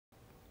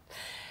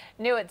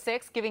New at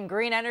 6, giving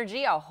green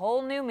energy a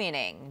whole new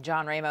meaning.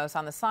 John Ramos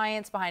on the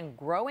science behind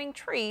growing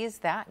trees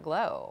that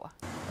glow.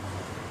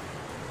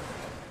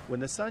 When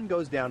the sun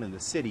goes down in the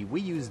city,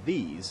 we use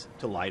these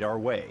to light our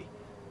way.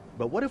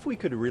 But what if we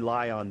could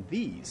rely on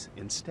these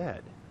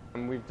instead?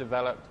 And we've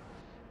developed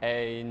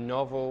a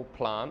novel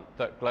plant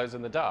that glows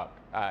in the dark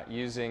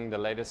using the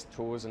latest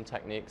tools and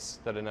techniques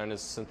that are known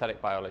as synthetic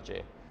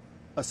biology.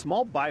 A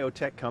small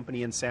biotech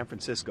company in San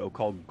Francisco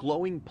called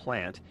Glowing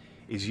Plant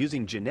is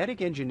using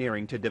genetic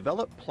engineering to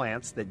develop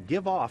plants that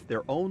give off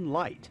their own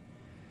light.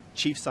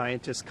 Chief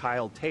scientist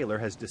Kyle Taylor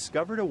has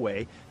discovered a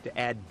way to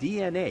add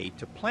DNA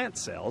to plant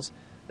cells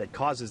that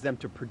causes them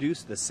to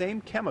produce the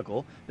same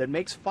chemical that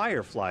makes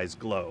fireflies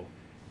glow.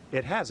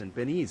 It hasn't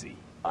been easy.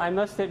 I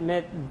must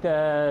admit,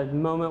 the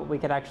moment we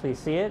could actually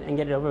see it and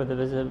get it over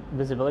the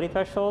visibility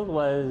threshold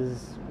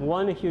was,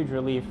 one, a huge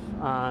relief,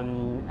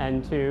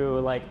 and two,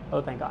 like,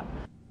 oh, thank God.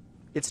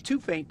 It's too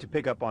faint to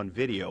pick up on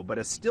video, but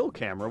a still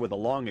camera with a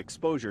long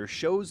exposure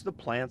shows the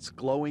plants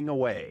glowing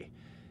away.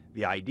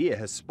 The idea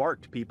has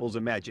sparked people's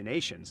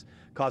imaginations,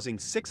 causing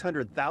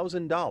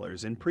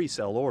 $600,000 in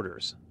pre-sale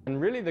orders.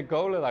 And really the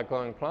goal of that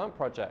Glowing Plant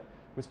project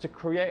was to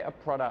create a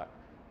product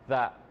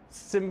that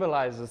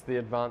symbolizes the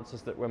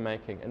advances that we're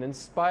making and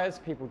inspires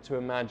people to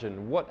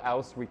imagine what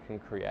else we can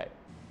create.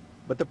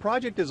 But the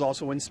project is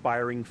also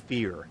inspiring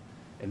fear.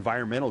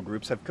 Environmental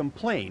groups have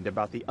complained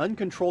about the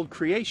uncontrolled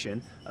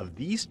creation of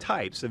these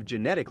types of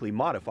genetically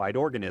modified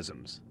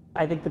organisms.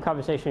 I think the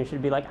conversation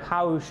should be like,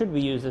 how should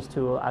we use this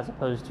tool, as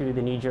opposed to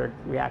the knee-jerk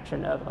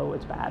reaction of, oh,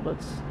 it's bad,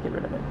 let's get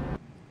rid of it.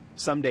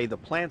 Someday the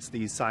plants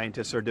these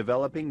scientists are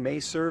developing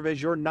may serve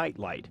as your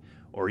nightlight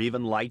or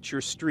even light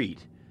your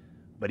street.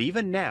 But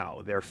even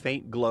now, their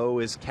faint glow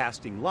is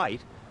casting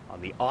light on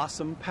the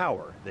awesome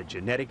power that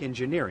genetic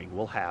engineering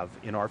will have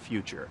in our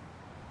future.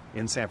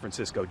 In San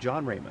Francisco,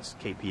 John Ramos,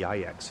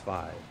 KPIX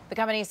 5. The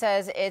company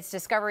says its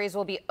discoveries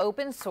will be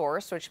open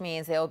source, which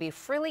means they will be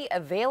freely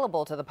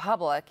available to the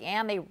public.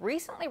 And they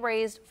recently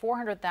raised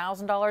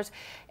 $400,000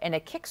 in a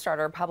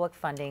Kickstarter public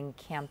funding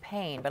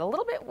campaign. But a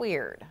little bit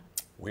weird.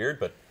 Weird,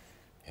 but,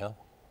 you know,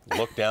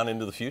 look down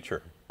into the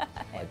future.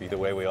 Might be the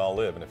way we all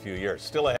live in a few years. Still ahead.